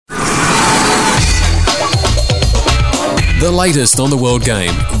The latest on the world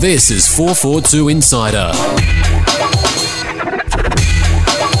game. This is 442 Insider.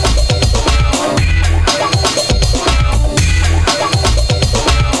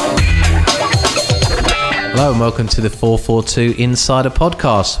 Hello and welcome to the 442 Insider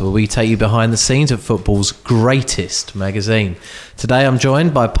podcast, where we take you behind the scenes of football's greatest magazine. Today I'm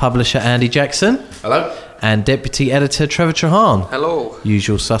joined by publisher Andy Jackson. Hello. And deputy editor Trevor Trahan. Hello.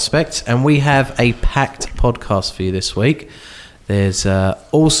 Usual suspects. And we have a packed podcast for you this week. There's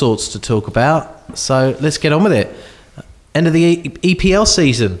all sorts to talk about, so let's get on with it. End of the EPL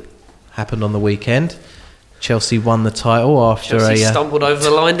season happened on the weekend. Chelsea won the title after Chelsea stumbled over the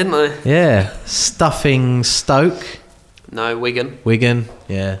line, didn't they? Yeah, stuffing Stoke. No, Wigan.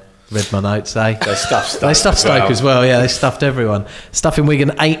 Yeah. Read my notes, eh? They stuffed Stoke. They stuffed Stoke as well, yeah. They stuffed everyone. Stuffing Wigan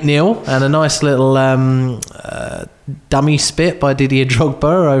 8-0 and a nice little dummy spit by Didier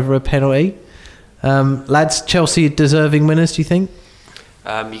Drogba over a penalty. Lads, Chelsea deserving winners, do you think?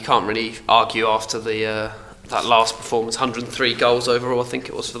 You can't really argue after the that last performance, 103 goals overall, I think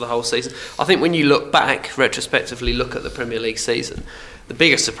it was, for the whole season. I think when you look back, retrospectively look at the Premier League season, the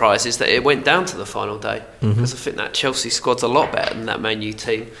biggest surprise is that it went down to the final day, because I think that Chelsea squad's a lot better than that Man U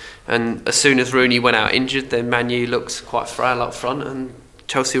team. And as soon as Rooney went out injured, then Man U looked quite frail up front, and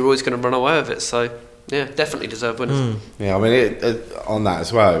Chelsea were always going to run away with it. So, yeah, definitely deserved winners. Yeah, I mean, on that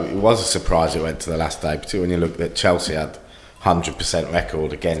as well, it was a surprise it went to the last day, particularly when you look at Chelsea had 100%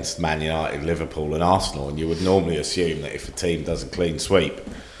 record against Man United, Liverpool and Arsenal, and you would normally assume that if a team does a clean sweep,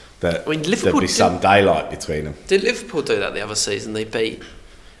 that there'd be some daylight between them. Did Liverpool do that the other season? They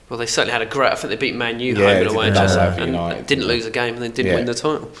certainly had a great, I think they beat Man U home and away and didn't lose a game and then didn't win the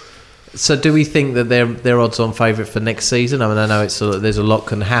title. So do we think that they're odds-on favourite for next season? I mean, I know there's a lot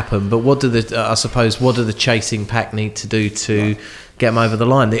can happen, but what do the chasing pack need to do to get them over the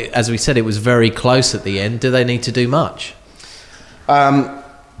line? As we said, it was very close at the end. Do they need to do much?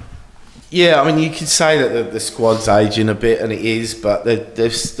 Yeah, I mean, you could say that the squad's aging a bit, and it is, but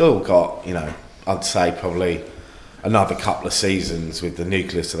they've still got, I'd say probably another couple of seasons with the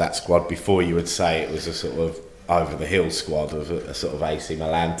nucleus of that squad before you would say it was a sort of over-the-hill squad of a sort of AC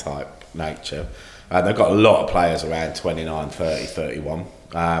Milan type nature. They've got a lot of players around 29, 30, 31.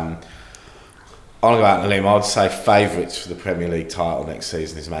 I'll go out on a limb. I'd say favourites for the Premier League title next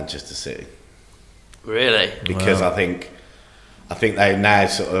season is Manchester City. Really? Because wow. I think they now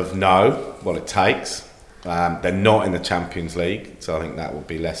sort of know what it takes. They're not in the Champions League, so I think that will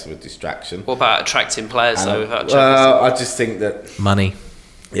be less of a distraction. What about attracting players I just think that money.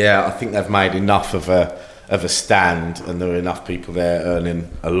 Yeah, I think they've made enough of a stand, and there are enough people there earning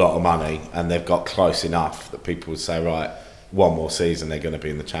a lot of money, and they've got close enough that people would say, right, one more season they're going to be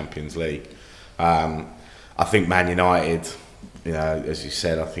in the Champions League. I think Man United, as you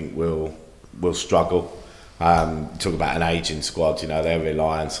said, I think will struggle. Talk about an ageing squad, their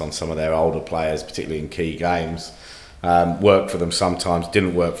reliance on some of their older players, particularly in key games, worked for them sometimes,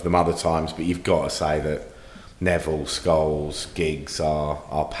 didn't work for them other times, but you've got to say that Neville, Scholes, Giggs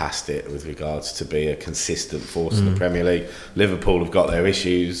are past it with regards to be a consistent force in the Premier League. Liverpool have got their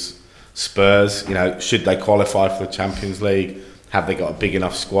issues. Spurs, should they qualify for the Champions League? Have they got a big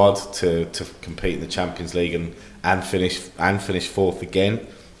enough squad to compete in the Champions League and finish fourth again?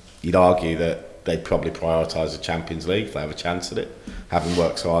 You'd argue that they'd probably prioritise the Champions League if they have a chance at it, having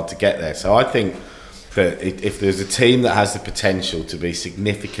worked so hard to get there. So I think that if there's a team that has the potential to be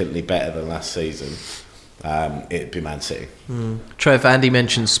significantly better than last season, it'd be Man City. Trev, Andy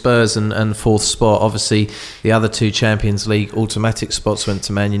mentioned Spurs and fourth spot. Obviously, the other two Champions League automatic spots went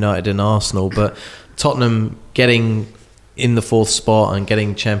to Man United and Arsenal, but Tottenham getting in the fourth spot and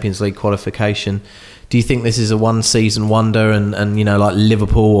getting Champions League qualification. Do you think this is a one-season wonder and like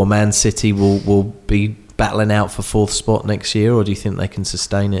Liverpool or Man City will be battling out for fourth spot next year, or do you think they can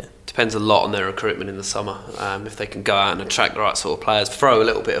sustain it? Depends a lot on their recruitment in the summer. If they can go out and attract the right sort of players, throw a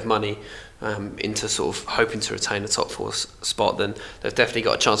little bit of money into sort of hoping to retain a top four spot, then they've definitely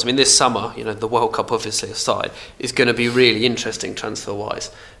got a chance. I mean, this summer, the World Cup obviously aside, is going to be really interesting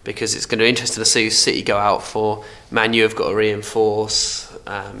transfer-wise, because it's going to be interesting to see who City go out for. Man U have got to reinforce,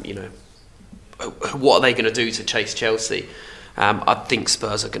 what are they going to do to chase Chelsea? I think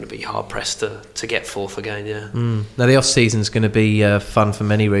Spurs are going to be hard pressed to get fourth again. Yeah. Now the off season is going to be fun for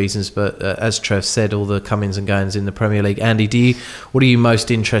many reasons, but as Trev said, all the comings and goings in the Premier League. Andy, what are you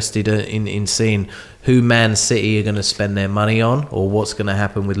most interested in seeing? Who Man City are going to spend their money on, or what's going to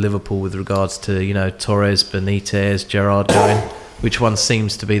happen with Liverpool with regards to Torres, Benitez, Gerrard going? Which one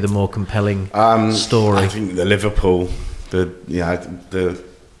seems to be the more compelling story? I think the Liverpool, the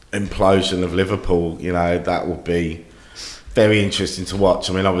implosion of Liverpool, that will be very interesting to watch.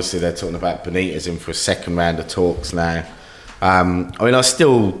 I mean, obviously they're talking about Benitez in for a second round of talks now. I mean, I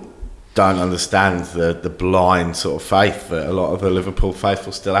still don't understand the blind sort of faith that a lot of the Liverpool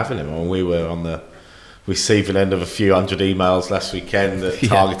faithful still have in him. I mean, we were on the receiving end of a few hundred emails last weekend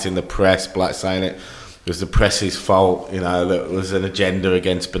targeting the press, saying it was the press's fault, that there was an agenda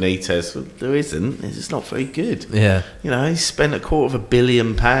against Benitez. Well, there isn't. It's just not very good. Yeah. He's spent £250 million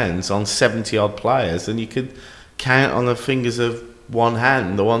on 70-odd players, and you could count on the fingers of one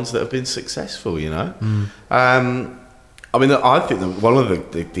hand the ones that have been successful, I mean, I think that one of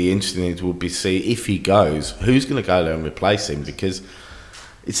the interesting things would be see if he goes, who's going to go there and replace him, because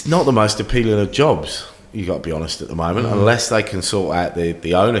it's not the most appealing of jobs, you got to be honest, at the moment, unless they can sort out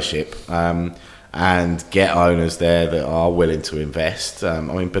the ownership and get owners there that are willing to invest. I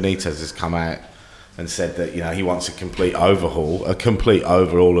mean, Benitez has come out and said that he wants a complete overhaul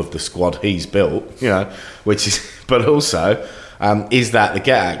of the squad he's built, which is, but also. Is that the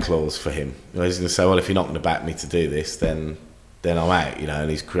get-out clause for him? He's going to say, well, if you're not going to back me to do this, then I'm out,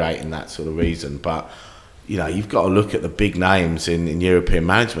 and he's creating that sort of reason. But, you've got to look at the big names in European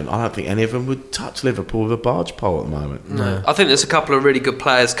management. I don't think any of them would touch Liverpool with a barge pole at the moment. No. I think there's a couple of really good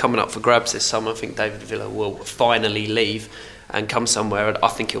players coming up for grabs this summer. I think David Villa will finally leave and come somewhere. I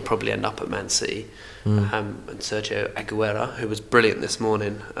think he'll probably end up at Man City. And Sergio Aguero, who was brilliant this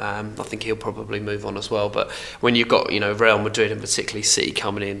morning, I think he'll probably move on as well. But when you've got Real Madrid and particularly City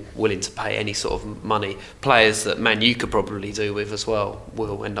coming in willing to pay any sort of money, players that Man U could probably do with as well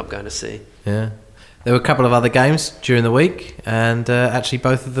will end up going to City. Yeah, there were a couple of other games during the week, and actually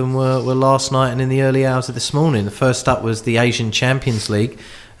both of them were last night and in the early hours of this morning. The first up was the Asian Champions League.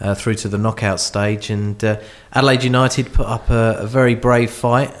 Through to the knockout stage, and Adelaide United put up a very brave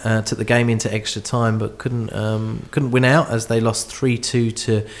fight, took the game into extra time, but couldn't win out as they lost 3-2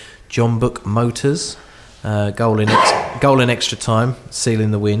 to John Book Motors. Goal in extra time,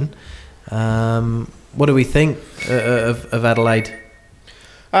 sealing the win. What do we think of Adelaide?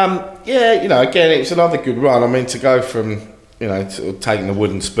 Again, it's another good run. I mean, to go from sort of taking the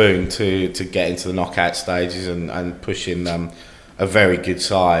wooden spoon to get into the knockout stages and pushing a very good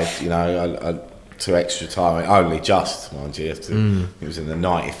side, to extra time. Only just, mind you. It was in the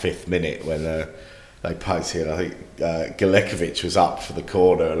 95th minute when they posted. I think Galekovic was up for the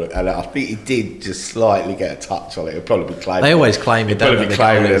corner, and I think he did just slightly get a touch on it. He'll probably be claiming. They always claim it. He'll probably be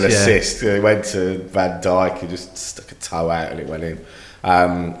claiming an assist. He went to Van Dijk and just stuck a toe out, and it went in.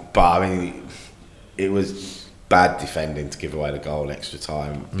 But I mean, it was bad defending to give away the goal in extra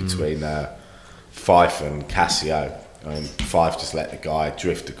time between Fife and Cassio. I mean, Fife just let the guy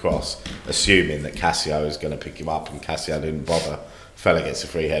drift across, assuming that Cassio was going to pick him up, and Cassio didn't bother. Fella gets a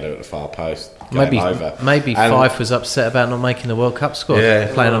free header at the far post. Maybe Fife was upset about not making the World Cup squad.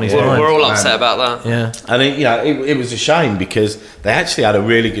 Playing on his mind. We're all upset about that. Yeah, and it was a shame because they actually had a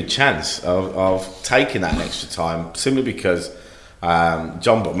really good chance of taking that extra time, simply because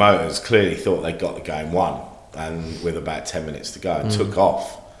John Book Motors clearly thought they got the game won, and with about 10 minutes to go, and took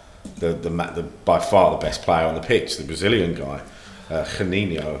off the by far the best player on the pitch, the Brazilian guy,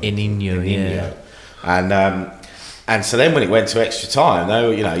 Ininho. And so then when it went to extra time, they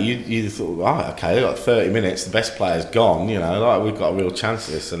were, you thought, okay, they got 30 minutes, the best player's gone, we've got a real chance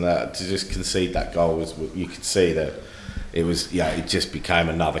of this, and to just concede that goal was, you could see that it was, it just became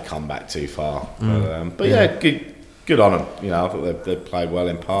another comeback too far. Good on them. I thought they played well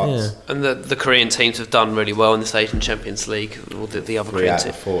in parts. Yeah. And the Korean teams have done really well in this Asian Champions League. Or the other Korean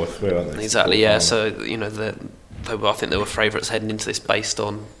teams. 4-3, aren't they? Exactly. Yeah. So I think they were favourites heading into this based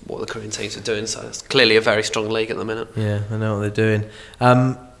on what the Korean teams are doing. So it's clearly a very strong league at the minute. Yeah, I know what they're doing.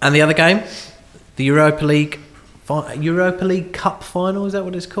 And the other game, the Europa League Cup final, is that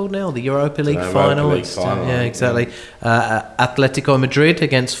what it's called now? The Europa League final. Yeah, exactly. Atletico Madrid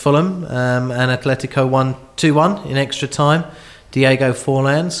against Fulham, and Atletico won 2-1 in extra time. Diego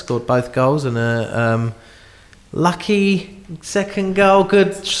Forlan scored both goals, and a lucky second goal,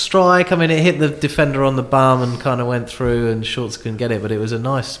 good strike. I mean, it hit the defender on the bum and kind of went through, and Schultz couldn't get it, but it was a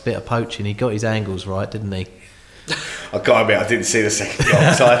nice bit of poaching. He got his angles right, didn't he? I gotta admit, I didn't see the second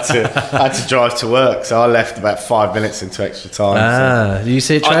goal, so I had to drive to work, so I left about 5 minutes into extra time. Did you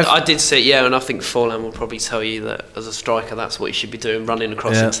see it, Trev? I did see it, yeah, and I think Forlan will probably tell you that as a striker, that's what you should be doing, running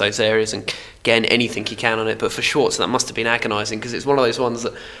across into those areas and getting anything he can on it. But for Schwartz, that must have been agonising, because it's one of those ones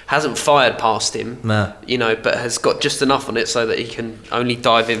that hasn't fired past him, but has got just enough on it so that he can only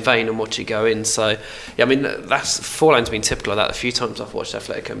dive in vain and watch it go in. So, yeah, I mean, Forlan's been typical of that. A few times I've watched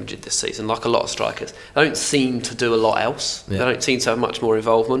Atletico Madrid this season, like a lot of strikers, they don't seem to do a lot else. They don't seem to have much more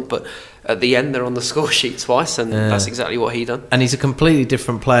involvement, but at the end they're on the score sheet twice, and that's exactly what he done. And he's a completely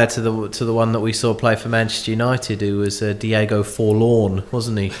different player to the one that we saw play for Manchester United, who was Diego Forlorn,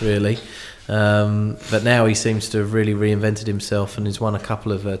 wasn't he, really? But now he seems to have really reinvented himself and has won a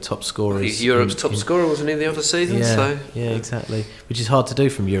couple of top scorers. He's Europe's top scorer, wasn't he, the other season? Yeah, exactly. Which is hard to do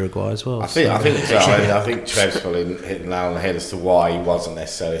from Uruguay as well. I think Trev's probably hit the nail on the head as to why he wasn't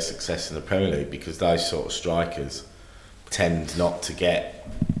necessarily a success in the Premier League, because those sort of strikers tend not to get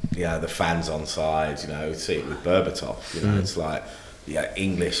the fans on side. You see it with Berbatov. It's like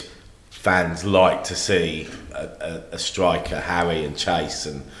English fans like to see a striker harry and chase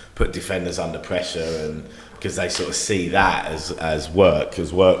and put defenders under pressure, and because they sort of see that as work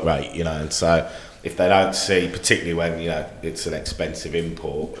rate, and so if they don't see, particularly when it's an expensive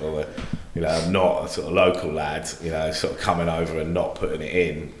import, or not a sort of local lad, sort of coming over and not putting it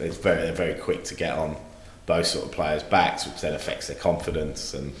in, they're very quick to get on those sort of players' backs, which then affects their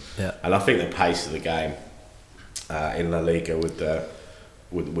confidence, and I think the pace of the game in La Liga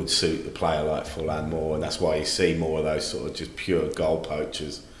would suit the player like Forlan more, and that's why you see more of those sort of just pure goal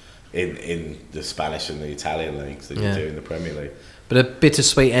poachers in the Spanish and the Italian leagues than you do in the Premier League. But a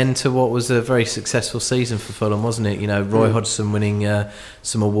bittersweet end to what was a very successful season for Fulham, wasn't it? Roy Hodgson winning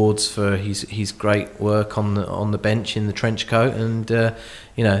some awards for his great work on the bench in the trench coat, and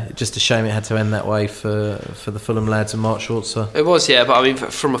just a shame it had to end that way for the Fulham lads and Mark Schwarzer. It was, but I mean,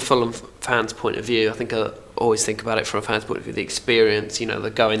 from a Fulham fan's point of view, I think I always think about it from a fan's point of view, the experience,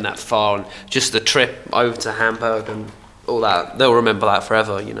 the going that far, and just the trip over to Hamburg and all that. They'll remember that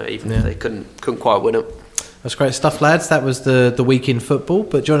forever, even if they couldn't quite win it. That's great stuff, lads. That was the week in football.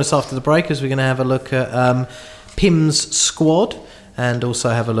 But join us after the break, as we're going to have a look at Pim's squad, and also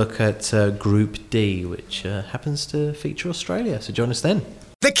have a look at Group D, which happens to feature Australia. So join us then.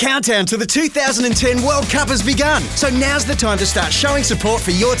 The countdown to the 2010 World Cup has begun, so now's the time to start showing support for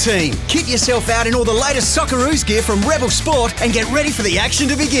your team. Kit yourself out in all the latest Socceroos gear from Rebel Sport and get ready for the action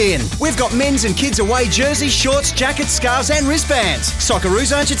to begin. We've got men's and kids' away jerseys, shorts, jackets, scarves and wristbands.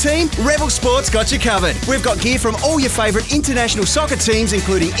 Socceroos aren't your team? Rebel Sport's got you covered. We've got gear from all your favourite international soccer teams,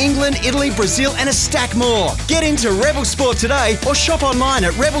 including England, Italy, Brazil and a stack more. Get into Rebel Sport today or shop online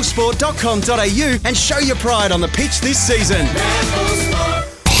at rebelsport.com.au and show your pride on the pitch this season. Rebel Sport.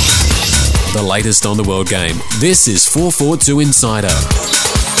 The latest on the world game. This is 442 Insider.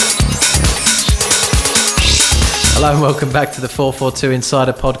 Hello and welcome back to the 442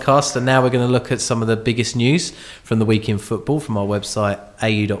 Insider podcast, and now we're going to look at some of the biggest news from the week in football from our website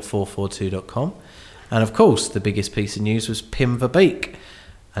au.442.com. And of course, the biggest piece of news was Pim Verbeek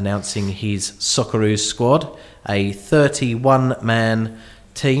announcing his Socceroos squad, a 31-man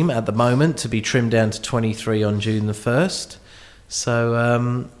team at the moment, to be trimmed down to 23 on June the 1st.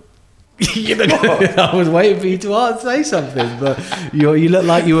 So, I was waiting for you to say something, but you looked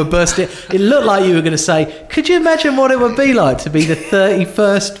like you were bursting. It looked like you were going to say, could you imagine what it would be like to be the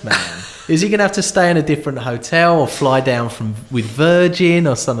 31st man? Is he going to have to stay in a different hotel or fly down with Virgin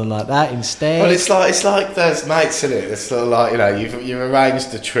or something like that instead? Well, it's like those mates, isn't it? It's sort of like, you've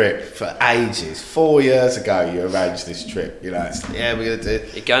arranged a trip for ages. 4 years ago, you arranged this trip. It's like, we're going to do.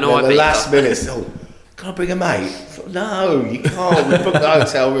 You're going to the last minute. Can I bring a mate? No, you can't. We've booked the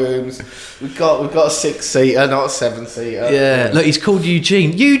hotel rooms. We've got a 6-seater, not a 7-seater. Yeah. Look, he's called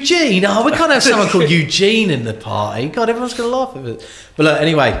Eugene. Eugene? Oh, we can't have someone called Eugene in the party. God, everyone's going to laugh at it. But look,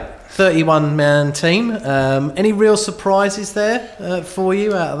 anyway, 31-man team. Any real surprises there for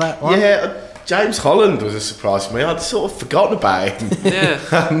you out of that one? Yeah, James Holland was a surprise for me. I'd sort of forgotten about him. Yeah.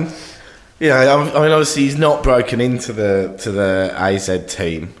 I mean, obviously he's not broken into the AZ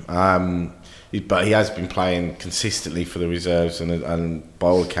team. But he has been playing consistently for the reserves, and by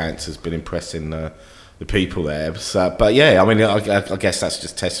all accounts has been impressing the people there. So, but yeah, I mean, I guess that's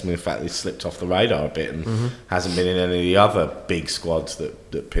just testimony to the fact that he slipped off the radar a bit and hasn't been in any of the other big squads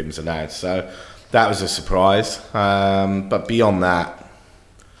that Pim's announced. So that was a surprise. But beyond that,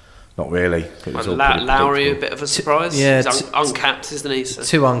 not really. Lowry, a bit of a surprise. Yeah, he's uncapped, isn't he? So.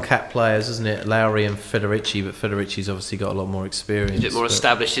 Two uncapped players, isn't it? Lowry and Federici, but Federici's obviously got a lot more experience. He's a bit more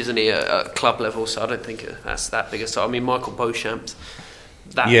established, isn't he, at club level? So I don't think that's that big a start. I mean, Michael Beauchamp's.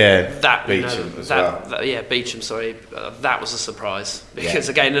 Beecham. Sorry, that was a surprise because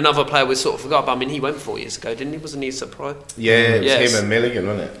again, another player we sort of forgot. But I mean, he went 4 years ago, didn't he? Wasn't he a surprise? Yeah, it was him and Milligan,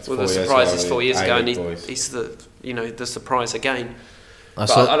 wasn't it? Well, the surprise is 4 years ago, and he's the surprise again. I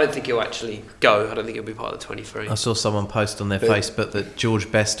don't think he'll actually go. I don't think he'll be part of the 23. I saw someone post on their Facebook that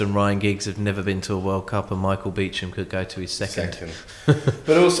George Best and Ryan Giggs have never been to a World Cup, and Michael Beauchamp could go to his second.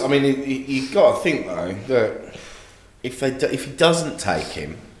 But also, I mean, you've got to think though that if he doesn't take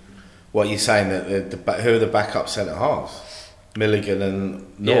him, What you're saying that who are the backup centre halves? Milligan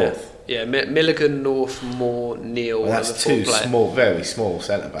and North. Yeah, Milligan, North, Moore, Neal. Well, that's two small, very small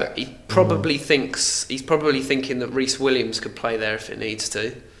centre backs. But he probably he's probably thinking that Reece Williams could play there if it needs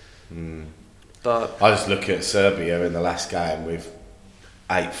to. But I just look at Serbia in the last game with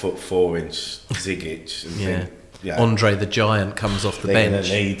 8'4" Zigic and think, Andre the Giant comes off the bench.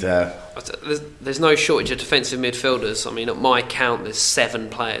 There's no shortage of defensive midfielders. I mean, at my count, there's 7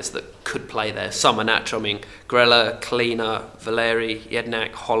 players that could play there. Some are natural. I mean, Grella, Kleiner, Valeri,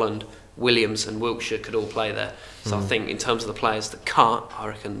 Jednak, Holland, Williams and Wiltshire could all play there. So I think in terms of the players that can't, I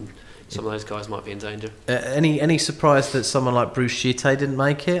reckon some of those guys might be in danger. Any surprise that someone like Bruce Schite didn't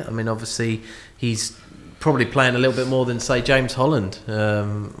make it? I mean, obviously, he's probably playing a little bit more than, say, James Holland,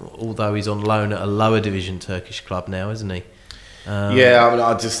 although he's on loan at a lower division Turkish club now, isn't he?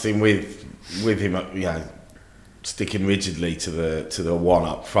 I just think with him, sticking rigidly to the one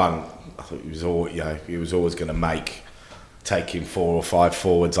up front, I thought he was always going to make taking 4 or 5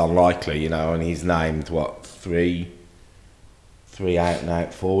 forwards unlikely, and he's named 3 out and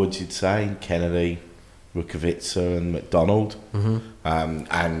out forwards, you'd say, Kennedy, Rukavica and McDonald.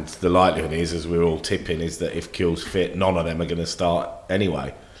 And the likelihood is, as we're all tipping, is that if Kuhl's fit, none of them are going to start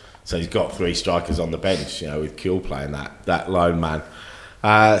anyway. So he's got 3 strikers on the bench, with Kuhl playing that lone man.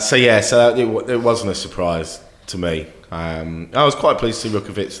 So it wasn't a surprise to me. I was quite pleased to see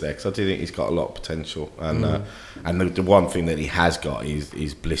Rukavica there because I do think he's got a lot of potential. And the one thing that he has got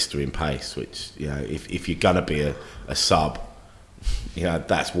is blistering pace, which if you're going to be a sub,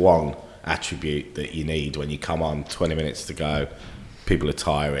 that's one attribute that you need when you come on 20 minutes to go, people are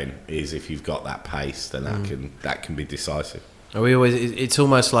tiring, is if you've got that pace, then that can be decisive. It's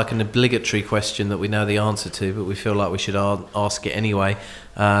almost like an obligatory question that we know the answer to, but we feel like we should ask it anyway.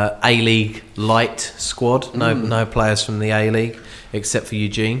 A-League light squad, no players from the A-League except for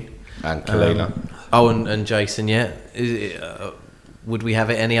Eugene and Kalina. And Jason. Would we have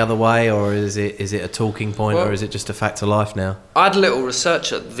it any other way, or is it a talking point, or is it just a fact of life now? I had a little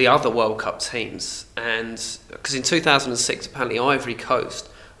research at the other World Cup teams, and because in 2006 apparently Ivory Coast,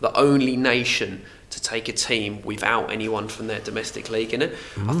 the only nation to take a team without anyone from their domestic league in it.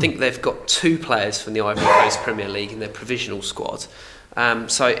 I think they've got 2 players from the Ivory Coast Premier League in their provisional squad.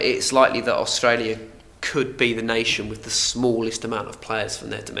 So it's likely that Australia could be the nation with the smallest amount of players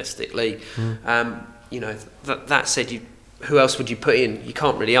from their domestic league. That said, who else would you put in? You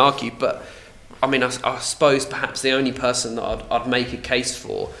can't really argue, but I mean, I suppose perhaps the only person that I'd make a case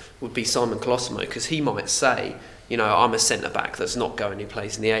for would be Simon Colosimo, because he might say, I'm a centre-back that's not going any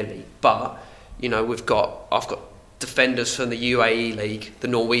place in the A-League, but I've got defenders from the UAE League, the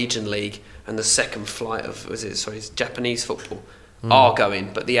Norwegian League, and the second flight of Japanese football are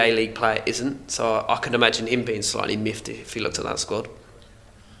going, but the A-League player isn't. So I can imagine him being slightly miffed if he looked at that squad.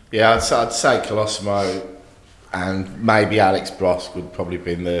 Yeah, I'd say Colosimo and maybe Alex Brosk would probably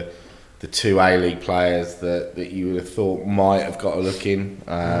been the 2 A-League players that you would have thought might have got a look in.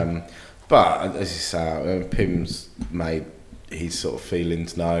 But as you say, Pim's made his sort of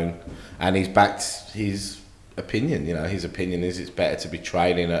feelings known, and he's backed his opinion. His opinion is it's better to be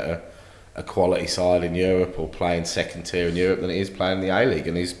training at a quality side in Europe or playing second tier in Europe than it is playing in the A-League.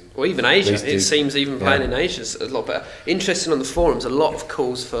 And even Asia. It seems even playing in Asia is a lot better. Interesting on the forums, a lot of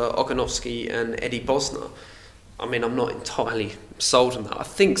calls for Oganovsky and Eddie Bosner. I mean, I'm not entirely sold on that. I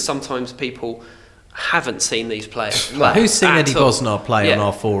think sometimes people haven't seen these players. Well, who's seen Eddie Bosnar play on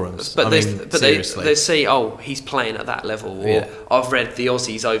our forums? But they see, he's playing at that level. Or I've read the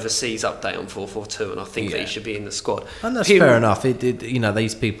Aussies overseas update on 442, and I think that he should be in the squad. And that's fair enough.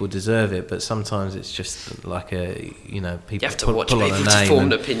 These people deserve it, but sometimes it's just like people. You have to watch people to form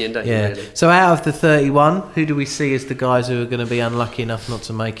an opinion, don't you? Really? So out of the 31, who do we see as the guys who are going to be unlucky enough not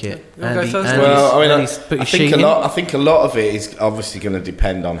to make it? Go first. I think a lot of it is obviously going to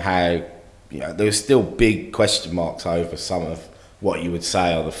depend on how. There's still big question marks over some of what you would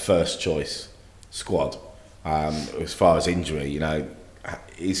say are the first choice squad. As far as injury,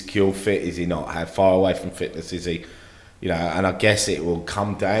 is Kuhl fit? Is he not? How far away from fitness is he? And I guess it will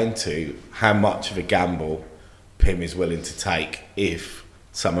come down to how much of a gamble Pim is willing to take if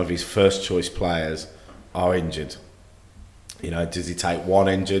some of his first choice players are injured. Does he take 1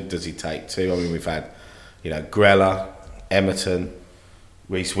 injured? Does he take 2? I mean, we've had, Grella, Emerton.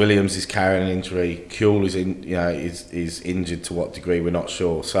 Reece Williams is carrying an injury. Kuhl is is injured to what degree we're not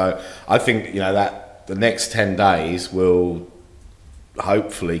sure. So I think that the next 10 days will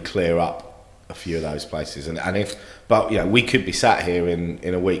hopefully clear up a few of those places. We could be sat here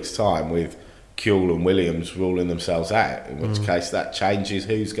in a week's time with Kuhl and Williams ruling themselves out. In which case that changes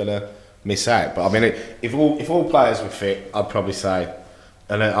who's going to miss out. But I mean, if all players were fit, I'd probably say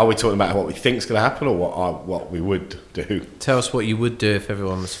And are we talking about what we think's going to happen, or what we would do? Tell us what you would do if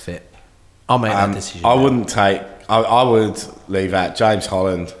everyone was fit. I'll make that decision. I wouldn't take. I would leave out James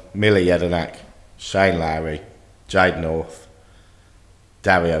Holland, Millie Jedinak, Shane Lowry, Jade North,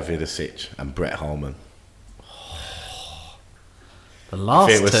 Dario Vidosic, and Brett Holman. The last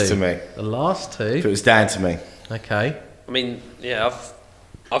two. If it was to me. The last two. If it was down to me. Okay. I mean, yeah,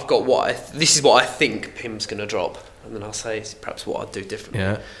 I've got this is what I think Pim's going to drop, and then I'll say perhaps what I'd do differently.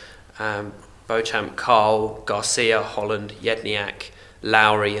 Yeah. Beauchamp, Carl, Garcia, Holland, Jedniak,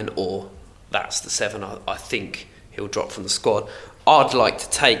 Lowry, and Orr. That's the 7 I think he'll drop from the squad. I'd like to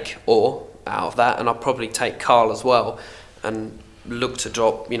take Orr out of that, and I'd probably take Carl as well, and look to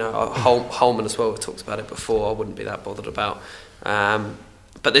drop, Holman as well. We talked about it before. I wouldn't be that bothered about.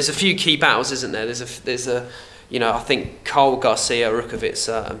 But there's a few key battles, isn't there? There's a I think Carl, Garcia,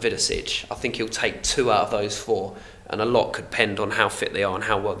 Rukovic, and Vidosic. I think he'll take 2 out of those 4, and a lot could depend on how fit they are and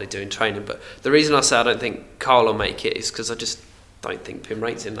how well they do in training. But the reason I say I don't think Carl will make it is because I just don't think Pim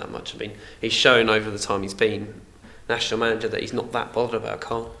rates him that much. I mean, he's shown over the time he's been national manager that he's not that bothered about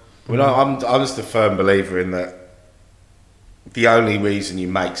Carl. Well, I'm just a firm believer in that. The only reason you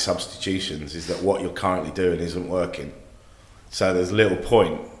make substitutions is that what you're currently doing isn't working. So there's little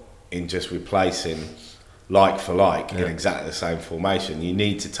point in just replacing like for like in exactly the same formation. You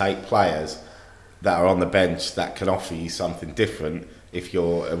need to take players that are on the bench that can offer you something different if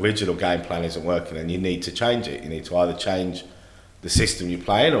your original game plan isn't working, and you need to change it. You need to either change the system you're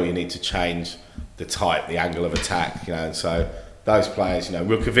playing, or you need to change the type, the angle of attack, and so those players,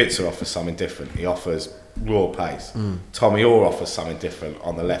 Rukovic offers something different. He offers raw pace. Tommy Orr offers something different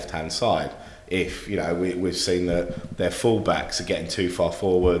on the left-hand side. If, we've seen that their fullbacks are getting too far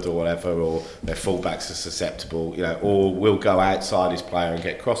forward or whatever, or their fullbacks are susceptible, or will go outside his player and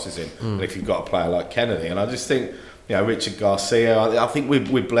get crosses in. But if you've got a player like Kennedy, and I just think, Richard Garcia, I think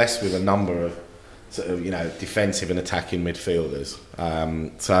we're blessed with a number of sort of, defensive and attacking midfielders.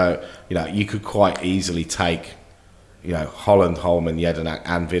 So, you could quite easily take, Holland, Holman, Jedinak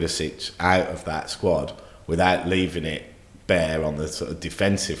and Vidosic out of that squad without leaving it bare on the sort of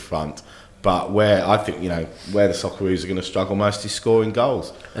defensive front. But where I think, where the Socceroos are going to struggle most is scoring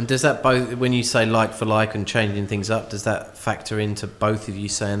goals. And does that both, when you say like for like and changing things up, does that factor into both of you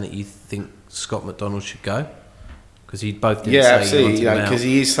saying that you think Scott McDonald should go? Because you both didn't say absolutely, you wanted because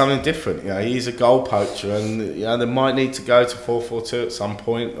he is something different. He's a goal poacher, and they might need to go to 4-4-2 at some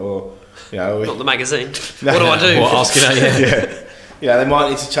point, or not the magazine. What do I do? What, asking out, they might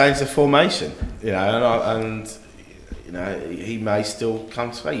need to change the formation. And he may still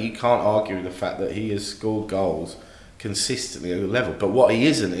come to play. You can't argue with the fact that he has scored goals consistently at a level. But what he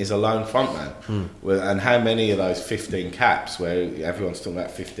isn't is a lone frontman. And how many of those 15 caps, where everyone's talking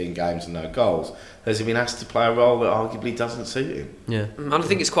about 15 games and no goals, has he been asked to play a role that arguably doesn't suit him? Yeah. And I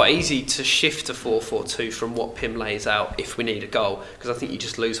think it's quite easy to shift to 4-4-2 from what Pim lays out if we need a goal, because I think you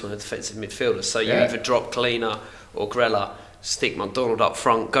just lose one of the defensive midfielders. So you either drop Kalina or Grella, stick McDonald up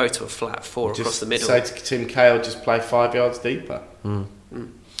front, go to a flat 4 across the middle. Say to Tim Cahill, just play 5 yards deeper.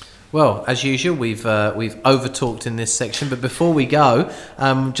 Well, as usual, we've over-talked in this section, but before we go,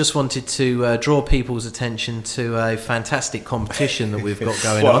 just wanted to draw people's attention to a fantastic competition that we've got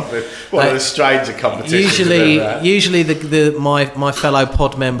going on. One of the stranger competitions. Usually my fellow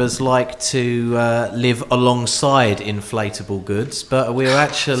pod members like to live alongside inflatable goods, but we're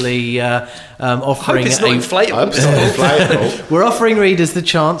actually offering. It's not inflatable. We're offering readers the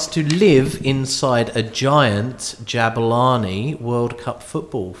chance to live inside a giant Jabulani World Cup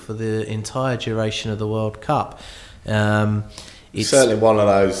football for the entire duration of the World Cup. It's certainly one of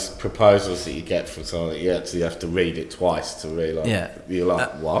those proposals that you get from someone that you actually have to read it twice to realise. You're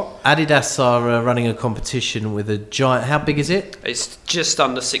like, what? Adidas are running a competition with a giant. How big is it? It's just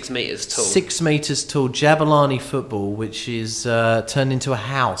under 6 metres tall. 6 metres tall Jabulani football, which is turned into a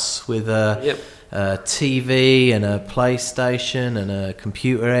house with a TV and a PlayStation and a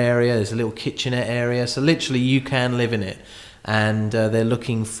computer area. There's a little kitchenette area, so literally you can live in it. And they're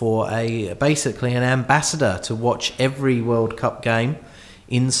looking for basically an ambassador to watch every World Cup game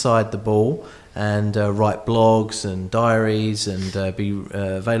inside the ball and write blogs and diaries and be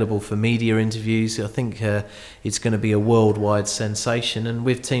available for media interviews. I think it's going to be a worldwide sensation, and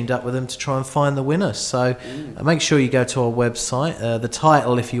we've teamed up with them to try and find the winner. So make sure you go to our website. The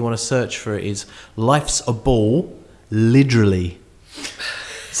title, if you want to search for it, is Life's a Ball, Literally.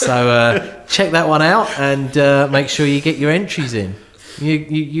 So check that one out and make sure you get your entries in.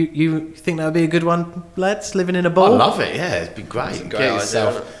 You think that would be a good one, lads? Living in a ball? I love it. Yeah, it'd be great. Get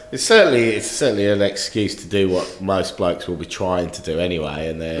yourself. It's certainly an excuse to do what most blokes will be trying to do anyway,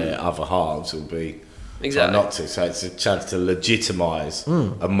 and their other halves will be Exactly. Try not to. So it's a chance to legitimise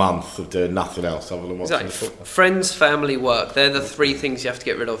a month of doing nothing else other than watching the football. Friends, family, work. They're the three things you have to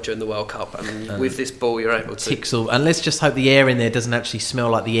get rid of during the World Cup. And with this ball, you're able to. Ticks all. And let's just hope the air in there doesn't actually smell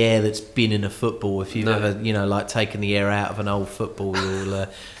like the air that's been in a football. If you've ever, like taken the air out of an old football,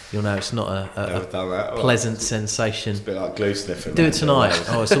 you'll know it's not a pleasant sensation. It's a bit like glue sniffing. Do it tonight.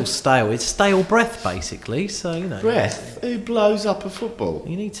 It's all stale. It's stale breath, basically. So, Breath? Who blows up a football?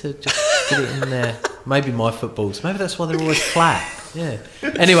 You need to just get it in there. Maybe my footballs. Maybe that's why they're always flat. Yeah.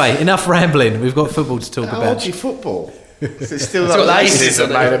 Anyway, enough rambling. We've got football to talk about. How old's your football? Is it still got laces that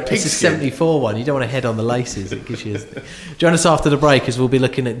made of It's a 74 one. You don't want to head on the laces. It gives you. Join us after the break as we'll be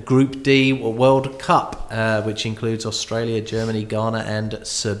looking at Group D World Cup, which includes Australia, Germany, Ghana, and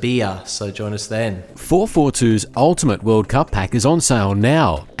Serbia. So join us then. 442's Ultimate World Cup pack is on sale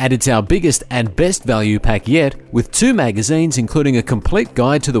now, and it's our biggest and best value pack yet, with 2 magazines including a complete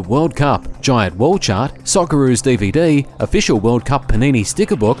guide to the World Cup, giant wall chart, Socceroos DVD, official World Cup Panini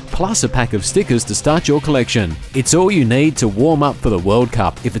sticker book, plus a pack of stickers to start your collection. It's all you need to warm up for the World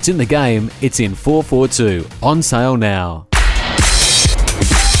Cup. If it's in the game, it's in 442. On sale now.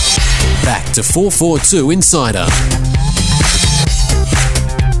 Back to 442 Insider.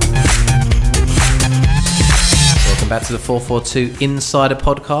 Welcome back to the 442 Insider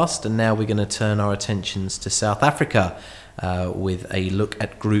podcast, and now we're going to turn our attentions to South Africa with a look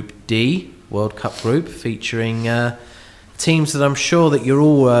at Group D World Cup group, featuring teams that I'm sure that you're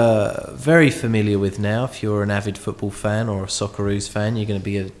all very familiar with now. If you're an avid football fan or a Socceroos fan, you're going to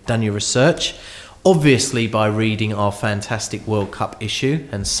be done your research, obviously by reading our fantastic World Cup issue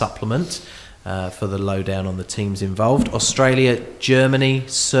and supplement for the lowdown on the teams involved. Australia, Germany,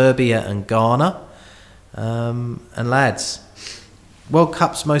 Serbia and Ghana. And lads, World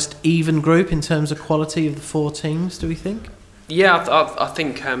Cup's most even group in terms of quality of the 4 teams, do we think? Yeah, I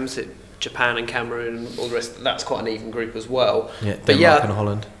think Japan and Cameroon and all the rest, that's quite an even group as well. Yeah, Denmark and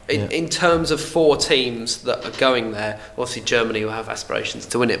Holland. In terms of 4 teams that are going there, obviously Germany will have aspirations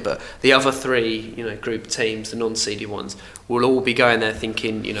to win it, but the other 3, group teams, the non-seeded ones, will all be going there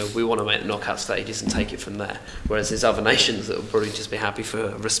thinking, we want to make the knockout stages and take it from there. Whereas there's other nations that will probably just be happy for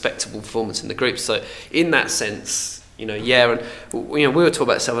a respectable performance in the group. So in that sense, and we were talking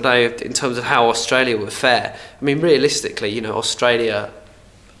about this the other day in terms of how Australia were fare. I mean, realistically, Australia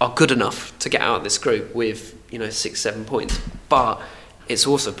are good enough to get out of this group with 6-7 points, but it's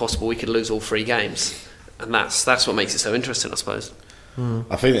also possible we could lose all 3 games, and that's what makes it so interesting, I suppose.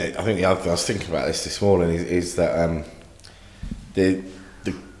 I think the other thing I was thinking about this morning is that the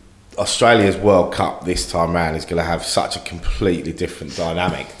Australia's World Cup this time round is going to have such a completely different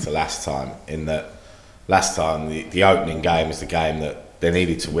dynamic to last time. In that last time the opening game was the game that they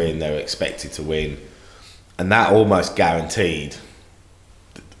needed to win, they were expected to win, and that almost guaranteed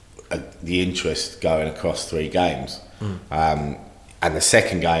the interest going across 3 games. And the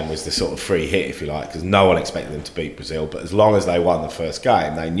second game was the sort of free hit, if you like, because no one expected them to beat Brazil, but as long as they won the first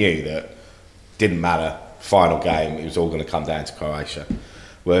game, they knew that it didn't matter, final game, it was all going to come down to Croatia.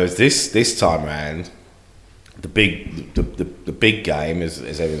 Whereas this time round, the big game is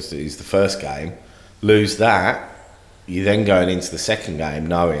the first game. Lose that, you're then going into the second game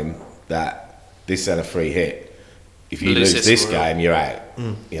knowing that this is a free hit. If you lose this game, you're out.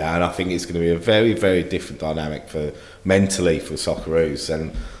 And I think it's going to be a very, very different dynamic mentally for Socceroos.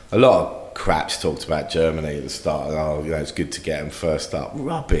 And a lot of crap's talked about Germany at the start. It's good to get them first up.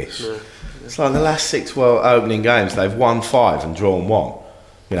 Rubbish. Yeah. It's like the last 6 world opening games, they've won 5 and drawn 1.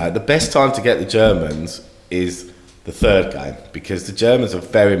 The best time to get the Germans is the third game, because the Germans are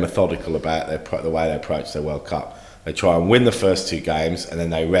very methodical about the way they approach their World Cup. They try and win the first 2 games, and then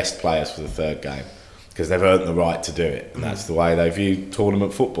they rest players for the third game, because they've earned the right to do it, and that's the way they view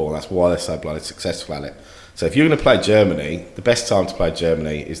tournament football, and that's why they're so bloody successful at it. So if you're going to play Germany, the best time to play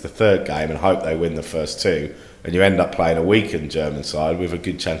Germany is the third game and hope they win the first 2, and you end up playing a weakened German side with a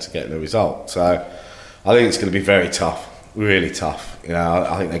good chance of getting a result. So I think it's going to be very tough, really tough.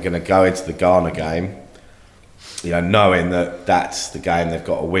 I think they're going to go into the Ghana game, knowing that that's the game they've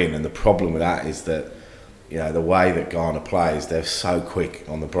got to win, and the problem with that is that, the way that Ghana plays, they're so quick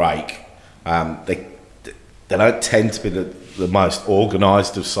on the break. They don't tend to be the most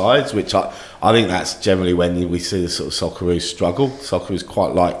organised of sides, which I think that's generally when we see the sort of Socceroos struggle. Socceroos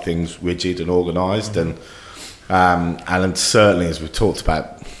quite like things rigid and organised, and certainly, as we've talked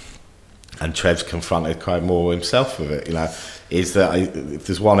about, and Trev's confronted Craig Moore himself with it, is that if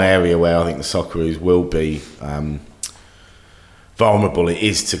there's one area where I think the Socceroos will be vulnerable, it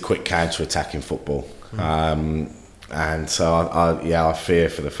is to quick counter-attacking football. And so I fear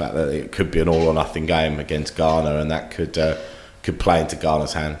for the fact that it could be an all or nothing game against Ghana, and that could could play into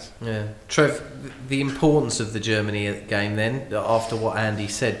Ghana's hands. Yeah, Trev, the importance of the Germany game then, after what Andy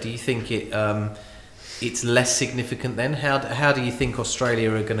said, do you think it's less significant then? How do you think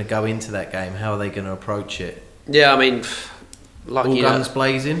Australia are going to go into that game? How are they going to approach it? Yeah, I mean, like all guns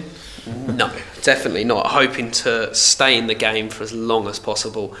blazing? No, definitely not. Hoping to stay in the game for as long as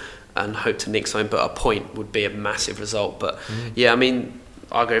possible and hope to nick something, but a point would be a massive result. But yeah, I mean,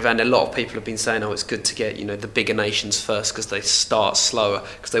 I agree with Andy. A lot of people have been saying, it's good to get the bigger nations first because they start slower,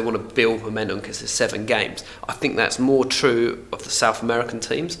 because they want to build momentum because there's 7 games. I think that's more true of the South American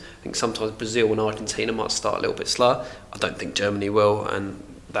teams. I think sometimes Brazil and Argentina might start a little bit slower. I don't think Germany will, and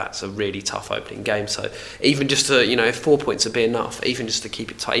that's a really tough opening game. So even just to, if 4 points would be enough, even just to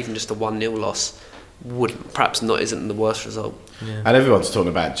keep it tight, even just a 1-0 loss isn't the worst result. Yeah. And everyone's talking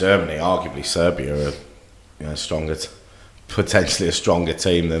about Germany. Arguably, Serbia are stronger. Potentially a stronger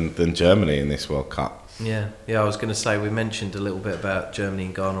team than Germany in this World Cup. Yeah. I was going to say, we mentioned a little bit about Germany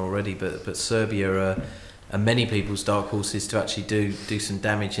and Ghana already, but Serbia are many people's dark horses to actually do some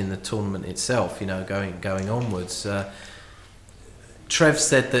damage in the tournament itself. Going onwards. Trev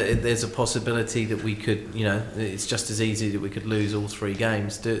said that there's a possibility that we could, it's just as easy that we could lose all 3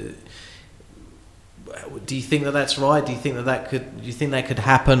 games. Do you think that that's right? Do you think that could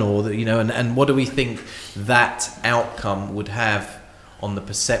happen, or that and what do we think that outcome would have on the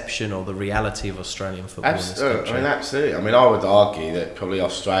perception or the reality of Australian football in this country? Absolutely. I would argue that probably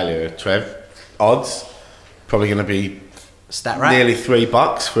Australia, Trev, odds probably going to be nearly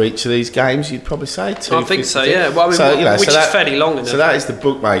 $3 for each of these games. You'd probably say I think so. Yeah. Well, which is fairly long enough. So that is the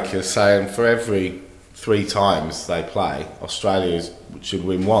bookmakers saying for every 3 times they play, Australia should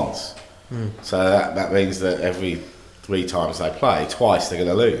win once. So that means that every 3 times they play, twice they're going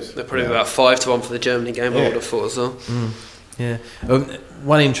to lose. They're probably about 5-1 for the Germany game. I would have thought as well. Yeah.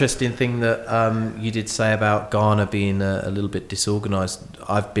 One interesting thing that you did say about Ghana being a little bit disorganised.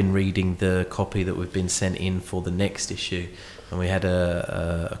 I've been reading the copy that we've been sent in for the next issue, and we had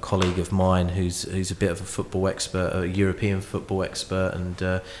a colleague of mine who's a bit of a football expert, a European football expert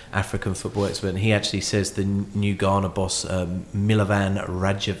and African football expert, and he actually says the new Ghana boss, Milovan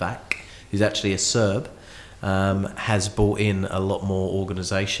Rajevac, who's actually a Serb, has brought in a lot more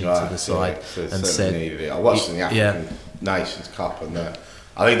organisation to the side, and said, I watched in the African Nations Cup, and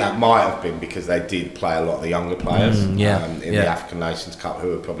I think that might have been because they did play a lot of the younger players in the African Nations Cup, who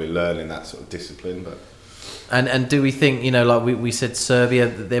were probably learning that sort of discipline. But and do we think, like we said, Serbia,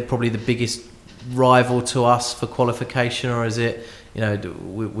 they're probably the biggest rival to us for qualification, or is it?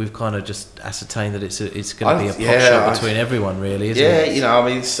 We've kind of just ascertained that it's going to be a pot shot between everyone, really, isn't it?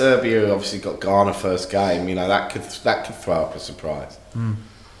 Yeah, Serbia obviously got Ghana first game. That could throw up a surprise.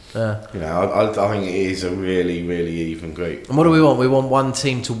 I think it is a really, really even group. And what do we want? We want one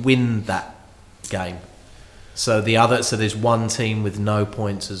team to win that game. So there's one team with no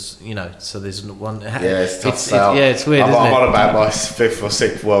points, so there's one. It's tough. It's weird. I'm on about my 5th or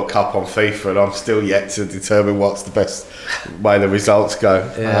 6th World Cup on FIFA, and I'm still yet to determine what's the best way the results go.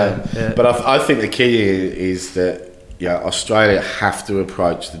 But I think the key is that Australia have to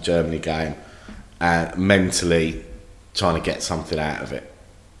approach the Germany game and mentally trying to get something out of it.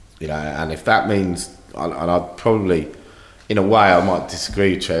 And if that means, and I'd probably, in a way, I might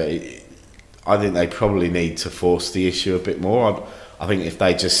disagree with you. I think they probably need to force the issue a bit more. I think if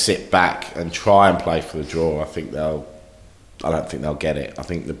they just sit back and try and play for the draw, I don't think they'll get it. I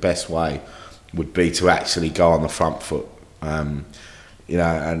think the best way would be to actually go on the front foot. And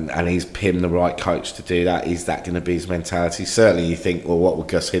is Pim the right coach to do that? Is that going to be his mentality? Certainly you think, well, what would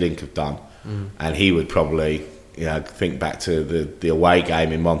Gus Hiddink have done? And he would probably, think back to the away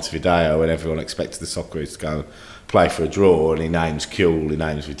game in Montevideo when everyone expected the Socceroos to go play for a draw, and he names Kuhl, he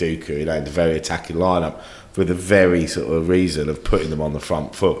names Viduka, he names a very attacking lineup for the very sort of reason of putting them on the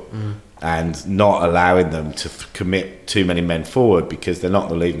front foot and not allowing them to commit too many men forward, because they're not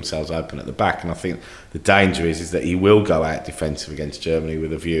going to leave themselves open at the back. And I think the danger is that he will go out defensive against Germany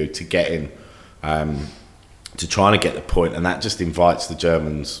with a view to getting to trying to get the point, and that just invites the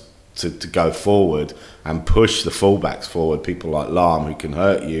Germans to go forward and push the fullbacks forward, people like Lahm, who can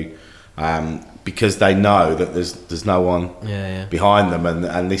hurt you, because they know that there's no one behind them,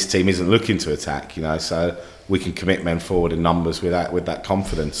 and this team isn't looking to attack, so we can commit men forward in numbers with that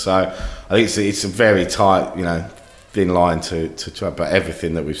confidence. So I think it's a very tight, thin line to try, but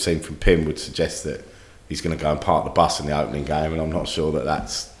everything that we've seen from Pim would suggest that he's going to go and park the bus in the opening game, and I'm not sure that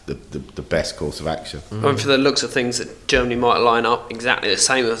that's the best course of action. And for the looks of things, that Germany might line up exactly the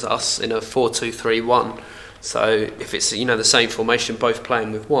same as us in a 4-2-3-1. So if it's the same formation, both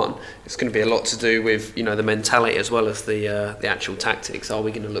playing with one, it's going to be a lot to do with the mentality as well as the actual tactics. Are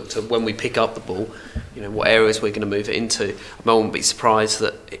we going to look to, when we pick up the ball, what areas we're going to move it into? I won't be surprised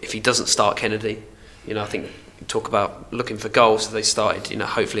that if he doesn't start Kennedy, I think you talk about looking for goals. So they started,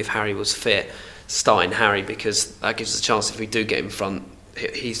 hopefully if Harry was fit, starting Harry, because that gives us a chance if we do get in front,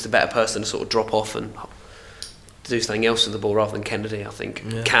 he's the better person to sort of drop off and do something else with the ball rather than Kennedy. I think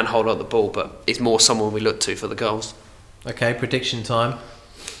can hold on the ball, but it's more someone we look to for the goals. Okay, prediction time.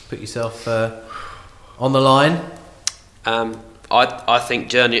 Put yourself on the line. I think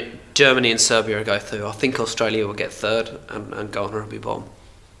Germany and Serbia will go through. I think Australia will get third and Ghana will be bottom.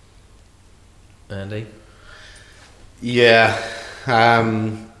 Andy? Yeah,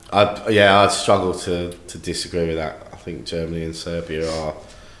 I'd struggle to disagree with that. I think Germany and Serbia are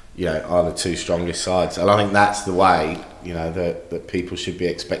the two strongest sides, and I think that's the way that people should be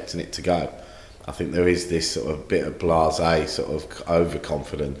expecting it to go. I think there is this sort of bit of blasé sort of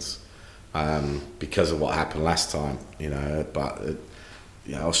overconfidence because of what happened last time, but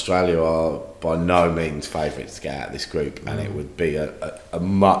Australia are by no means favourites to get out of this group, and it would be a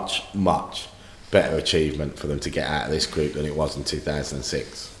much better achievement for them to get out of this group than it was in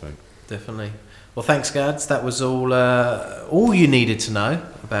 2006. So. Definitely. Well, thanks, Gads. That was all you needed to know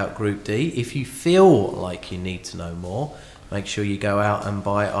about Group D. If you feel like you need to know more, make sure you go out and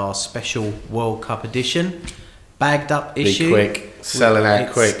buy our special World Cup edition, bagged up issue. Be quick, selling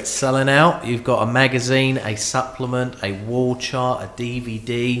out quick. Selling out. You've got a magazine, a supplement, a wall chart, a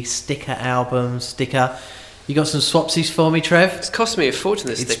DVD, sticker album, sticker. You got some swapsies for me, Trev? It's cost me a fortune,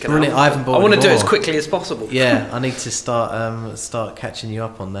 this sticker. It's brilliant. I haven't bought it. I want to do it as quickly as possible. Yeah, I need to start catching you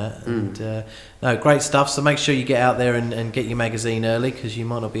up on that. And no, great stuff. So make sure you get out there and get your magazine early, because you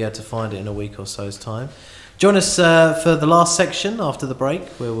might not be able to find it in a week or so's time. Join us for the last section after the break,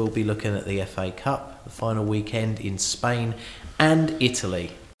 where we'll be looking at the FA Cup, the final weekend in Spain and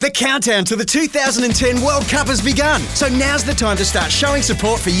Italy. The countdown to the 2010 World Cup has begun, so now's the time to start showing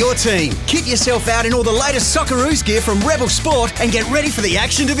support for your team. Kit yourself out in all the latest Socceroos gear from Rebel Sport and get ready for the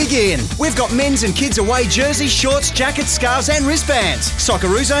action to begin. We've got men's and kids away jerseys, shorts, jackets, scarves and wristbands.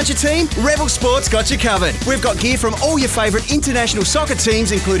 Socceroos aren't your team? Rebel Sport's got you covered. We've got gear from all your favourite international soccer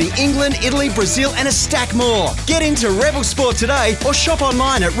teams, including England, Italy, Brazil and a stack more. Get into Rebel Sport today or shop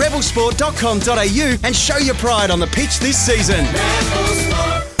online at rebelsport.com.au and show your pride on the pitch this season. Rebel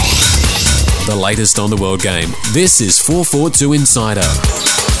Sport. The latest on the World Game. This is 442 Insider.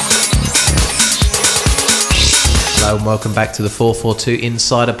 Hello and welcome back to the 442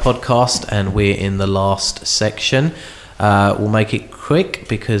 Insider podcast, and we're in the last section. We'll make it quick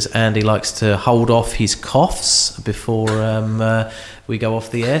because Andy likes to hold off his coughs before we go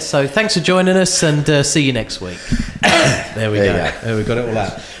off the air. So thanks for joining us, and see you next week. There we go. There we got it all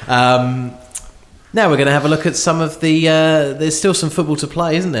out. Now we're going to have a look at some of the... there's still some football to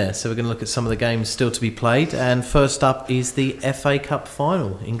play, isn't there? So we're going to look at some of the games still to be played. And first up is the FA Cup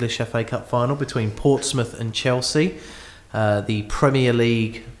final, English FA Cup final between Portsmouth and Chelsea, the Premier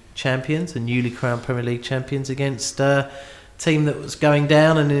League champions, the newly crowned Premier League champions, against a team that was going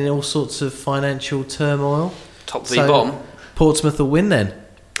down and in all sorts of financial turmoil. Top v bottom. Portsmouth will win then?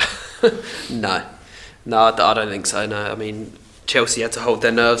 No, I don't think so. No, I mean, Chelsea had to hold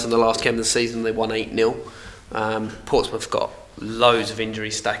their nerves in the last game of the season. They won 8-0. Portsmouth got loads of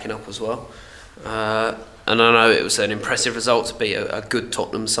injuries stacking up as well. And I know it was an impressive result to beat a good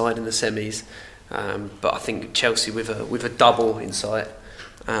Tottenham side in the semis. But I think Chelsea with a double in sight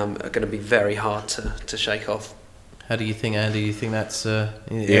are going to be very hard to shake off. How do you think, Andy? Do you think that's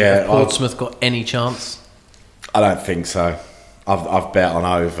have Portsmouth got any chance? I don't think so. I've bet on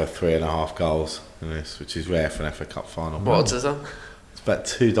over 3.5 goals in this, which is rare for an FA Cup final. What odds is that? It's about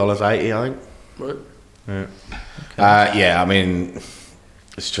 $2.80, I think. Right. Yeah. Okay. I mean,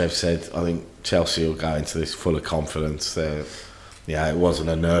 as Trev said, I think Chelsea will go into this full of confidence. It wasn't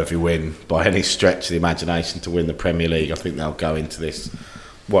a nervy win by any stretch of the imagination to win the Premier League. I think they'll go into this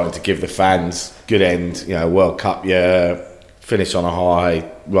wanting to give the fans good end. World Cup year, finish on a high,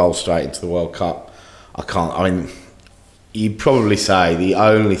 roll straight into the World Cup. You'd probably say the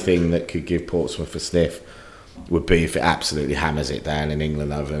only thing that could give Portsmouth a sniff would be if it absolutely hammers it down in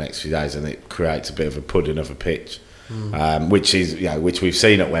England over the next few days and it creates a bit of a pudding of a pitch, which we've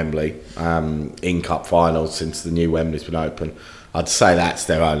seen at Wembley in cup finals since the new Wembley's been open. I'd say that's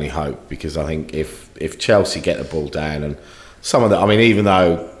their only hope, because I think if Chelsea get the ball down and some of the, even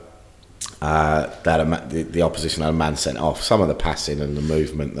though the opposition had a man sent off, some of the passing and the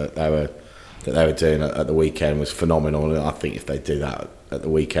movement that they were doing at the weekend was phenomenal, and I think if they do that at the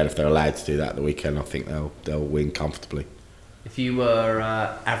weekend, if they're allowed to do that at the weekend, I think they'll win comfortably. If you were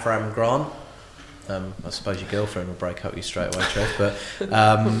Avram Grant, I suppose your girlfriend will break up with you straight away, Trev. But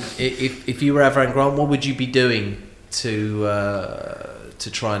if you were Avram Grant, what would you be doing to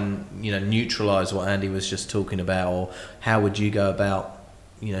try and neutralise what Andy was just talking about, or how would you go about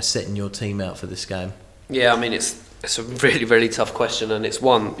setting your team out for this game? Yeah, I mean it's a really, really tough question, and it's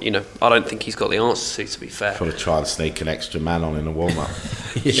one I don't think he's got the answer to be fair. Probably try and sneak an extra man on in a warm up.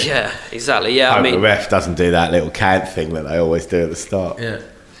 Yeah, exactly. Yeah, I mean the ref doesn't do that little count thing that they always do at the start. Yeah.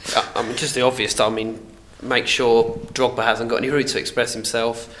 I mean, just the obvious stuff. I mean, make sure Drogba hasn't got any room to express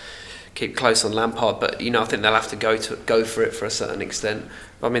himself. Keep close on Lampard, but I think they'll have to go for it for a certain extent.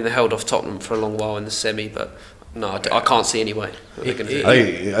 I mean, they held off Tottenham for a long while in the semi, but no, I can't see any way that they're going to do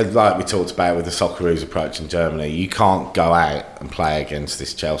it. I think, like we talked about with the Socceroos approach in Germany, you can't go out and play against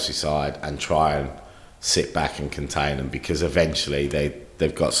this Chelsea side and try and sit back and contain them, because eventually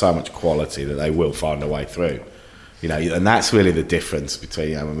they've got so much quality that they will find a way through. And that's really the difference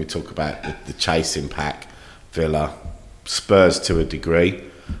between when we talk about the chasing pack, Villa, Spurs to a degree.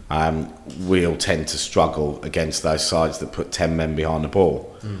 We'll tend to struggle against those sides that put 10 men behind the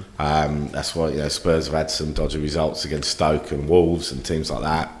ball. That's why Spurs have had some dodgy results against Stoke and Wolves and teams like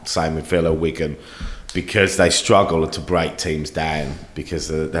that. Same with Villa, Wigan, because they struggle to break teams down because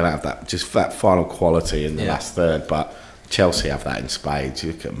they don't have that final quality in the last third. But Chelsea have that in spades.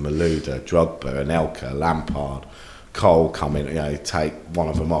 You look at Malouda, Drogba, Anelka, Lampard, Cole coming. Take one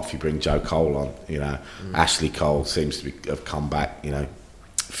of them off, you bring Joe Cole on. Ashley Cole seems to have come back.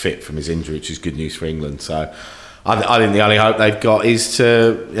 Fit from his injury, which is good news for England. So I think the only hope they've got is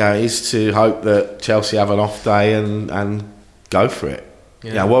to hope that Chelsea have an off day and go for it.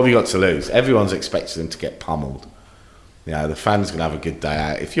 What have you got to lose? Everyone's expecting them to get pummeled. The fans going to have a good day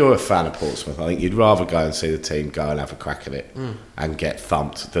out. If you're a fan of Portsmouth, I think you'd rather go and see the team go and have a crack at it and get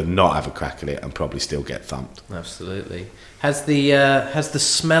thumped than not have a crack at it and probably still get thumped. Absolutely. Has the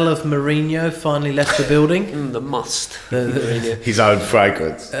smell of Mourinho finally left the building? The must. His own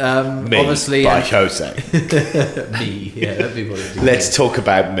fragrance. Me, obviously, by Jose. Me, yeah, that'd be what it'd be. Let's talk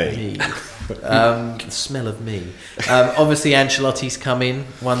about me. The smell of me. Obviously, Ancelotti's come in,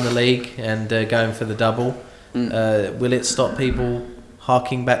 won the league, and going for the double. Will it stop people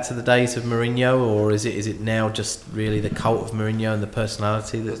harking back to the days of Mourinho, or is it now just really the cult of Mourinho and the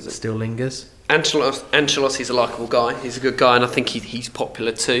personality that still lingers? Ancelotti's a likeable guy. He's a good guy, and I think he's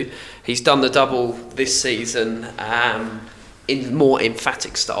popular too. He's done the double this season in more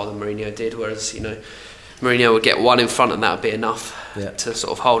emphatic style than Mourinho did, whereas Mourinho would get one in front and that would be enough to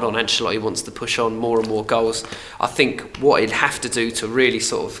sort of hold on. Ancelotti wants to push on more and more goals. I think what he'd have to do to really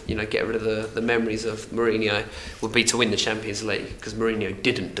sort of get rid of the memories of Mourinho would be to win the Champions League, because Mourinho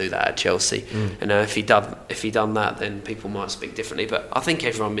didn't do that at Chelsea. And if he done that, then people might speak differently. But I think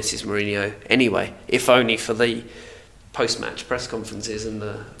everyone misses Mourinho anyway, if only for the post-match press conferences and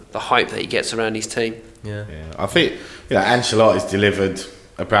the hype that he gets around his team. Yeah. I think Ancelotti's delivered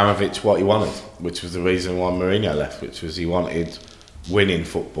Abramovich what he wanted, which was the reason why Mourinho left, which was he wanted winning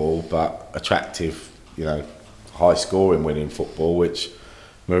football, but attractive, high scoring winning football, which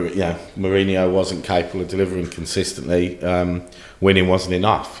Mourinho wasn't capable of delivering consistently. Winning wasn't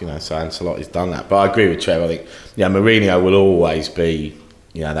enough, so Ancelotti's done that. But I agree with Trev. I think Mourinho will always be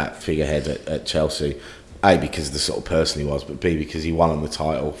that figurehead at Chelsea, A, because of the sort of person he was, but B, because he won them the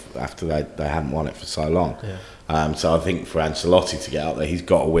title after they hadn't won it for so long. So I think for Ancelotti to get out there, he's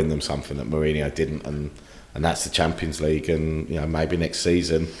got to win them something that Mourinho didn't, and that's the Champions League. And maybe next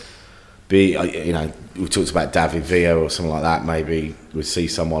season, we talked about David Villa or something like that. Maybe we'll see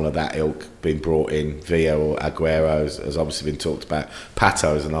someone of that ilk being brought in. Villa or Aguero has obviously been talked about.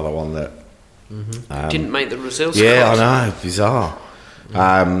 Pato is another one that didn't make the Brazil squad. Yeah, I know, bizarre.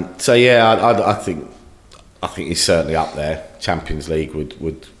 I think he's certainly up there. Champions League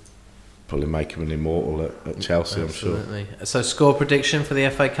would probably make him an immortal at Chelsea. Absolutely. I'm sure. So, score prediction for the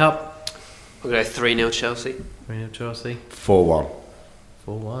FA Cup? We'll go 3-0 Chelsea. 3-0 Chelsea. 4-1.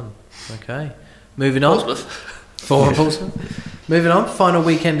 4-1. Okay. Moving on. Portsmouth. 4-1 Portsmouth. Moving on. Final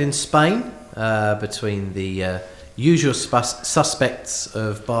weekend in Spain between the usual suspects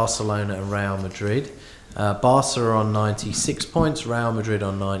of Barcelona and Real Madrid. Barca are on 96 points. Real Madrid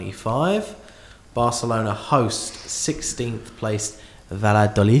on 95. Barcelona host 16th placed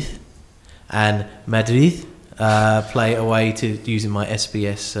Valladolid, and Madrid play away to, using my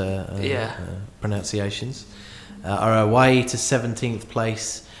SBS pronunciations, are away to 17th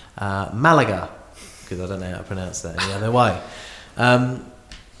place Malaga, because I don't know how to pronounce that any other way.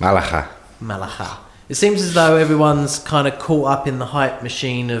 Malaga. It seems as though everyone's kind of caught up in the hype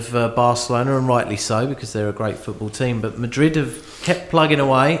machine of Barcelona, and rightly so, because they're a great football team. But Madrid have kept plugging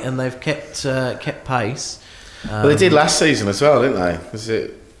away, and they've kept pace. Well, they did last season as well, didn't they? Was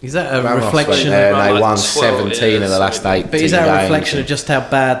it Is that a Ramos reflection? went there and they Like won 12, 17 of the last 18 But is that a games. reflection of just how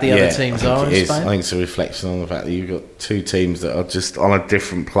bad the other teams are in I Spain? think it's a reflection on the fact that you've got two teams that are just on a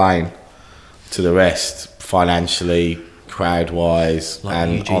different plane to the rest, financially, crowd-wise, Like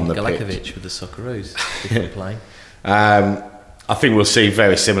and Eugene on the Galekovic pitch. with the Socceroos, different playing. I think we'll see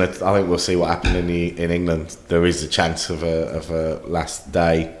very similar. I think we'll see what happened in England. There is a chance of a last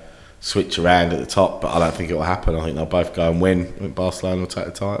day switch around at the top, but I don't think it will happen. I think they'll both go and win. I think Barcelona will take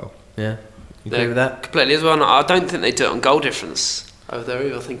the title. Yeah, you agree with that? Completely as well. And I don't think they do it on goal difference over there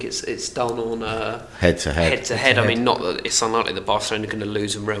either. I think it's done on Head to head. I mean, not that it's unlikely that Barcelona are going to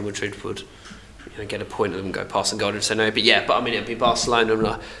lose and Real Madrid would get a point of them, go past and goal difference. So no, but I mean, it'd be Barcelona.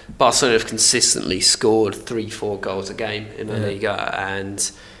 And Barcelona have consistently scored 3-4 goals a game in La Liga,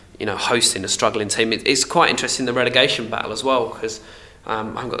 and hosting a struggling team. It's quite interesting, the relegation battle as well, because I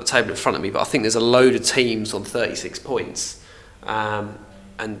haven't got the table in front of me, but I think there's a load of teams on 36 points, and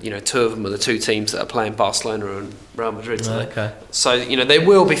two of them are the two teams that are playing Barcelona and Real Madrid today. Okay. So they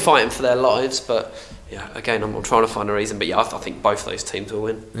will be fighting for their lives, but again, I'm trying to find a reason, but I think both those teams will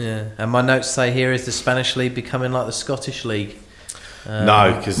win. Yeah, and my notes say here, is the Spanish league becoming like the Scottish league?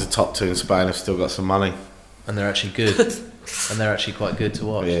 No, because the top two in Spain have still got some money, and they're actually good, and they're actually quite good to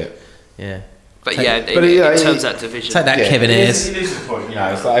watch. Yeah. But in terms of that division, Take that, Kevin Ayres. It is the point.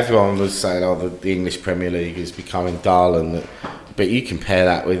 It's like everyone was saying, the English Premier League is becoming dull, but you compare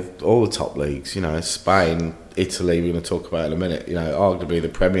that with all the top leagues. Spain, Italy. We're going to talk about in a minute. Arguably the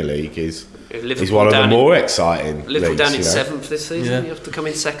Premier League is one of the more exciting. Liverpool leagues, down in 7th this season. You have to come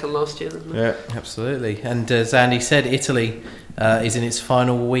in second last year. Yeah, absolutely. And as Andy said, Italy is in its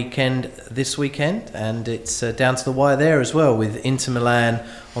final weekend this weekend, and it's down to the wire there as well, with Inter Milan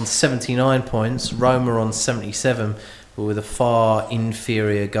on 79 points, Roma on 77, but with a far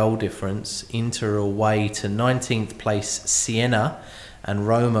inferior goal difference. Inter are away to 19th place Siena, and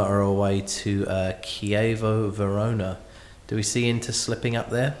Roma are away to Chievo Verona. Do we see Inter slipping up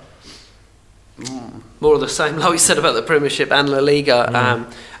there? More of the same, like we said about the Premiership and La Liga,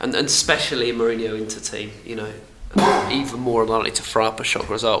 and especially a Mourinho Inter team. Even more likely to throw up a shock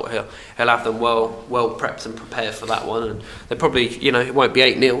result. He'll have them well prepped and prepared for that one, and they probably it won't be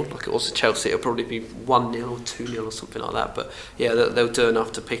 8-0 like it was to Chelsea. It'll probably be 1-0 or 2-0 or something like that. But they'll do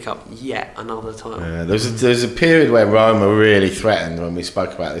enough to pick up yet another title. Yeah, there's a period where Roma really threatened, when we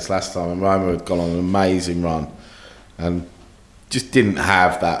spoke about this last time, and Roma had gone on an amazing run and just didn't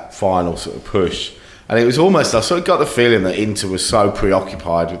have that final sort of push. And it was almost, I sort of got the feeling that Inter was so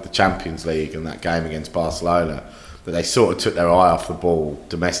preoccupied with the Champions League and that game against Barcelona that they sort of took their eye off the ball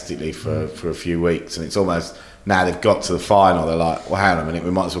domestically for a few weeks. And it's almost, now they've got to the final, they're like, well, hang on a minute,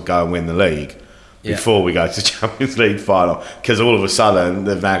 we might as well go and win the league before we go to the Champions League final. Because all of a sudden,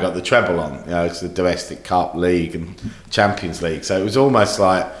 they've now got the treble on. It's the domestic cup, league and Champions League. So it was almost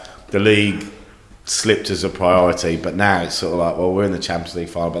like the league slipped as a priority, but now it's sort of like, well, we're in the Champions League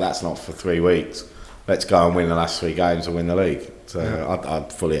final, but that's not for 3 weeks. Let's go and win the last 3 games and win the league. So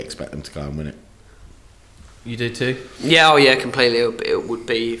I'd fully expect them to go and win it. You do too? Yeah, completely. It would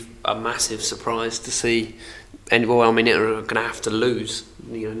be a massive surprise to see. And they're going to have to lose.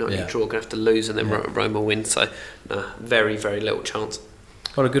 Not only draw, going to have to lose, and then Roma win. So, very, very little chance.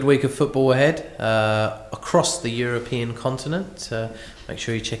 Got a good week of football ahead across the European continent. Make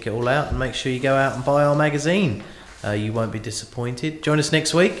sure you check it all out, and make sure you go out and buy our magazine. You won't be disappointed. Join us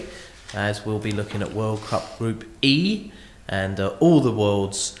next week, as we'll be looking at World Cup Group E and all the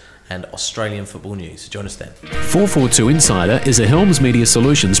world's and Australian football news. Join us then. 442 Insider is a Helms Media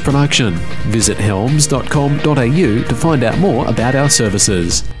Solutions production. Visit helms.com.au to find out more about our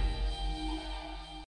services.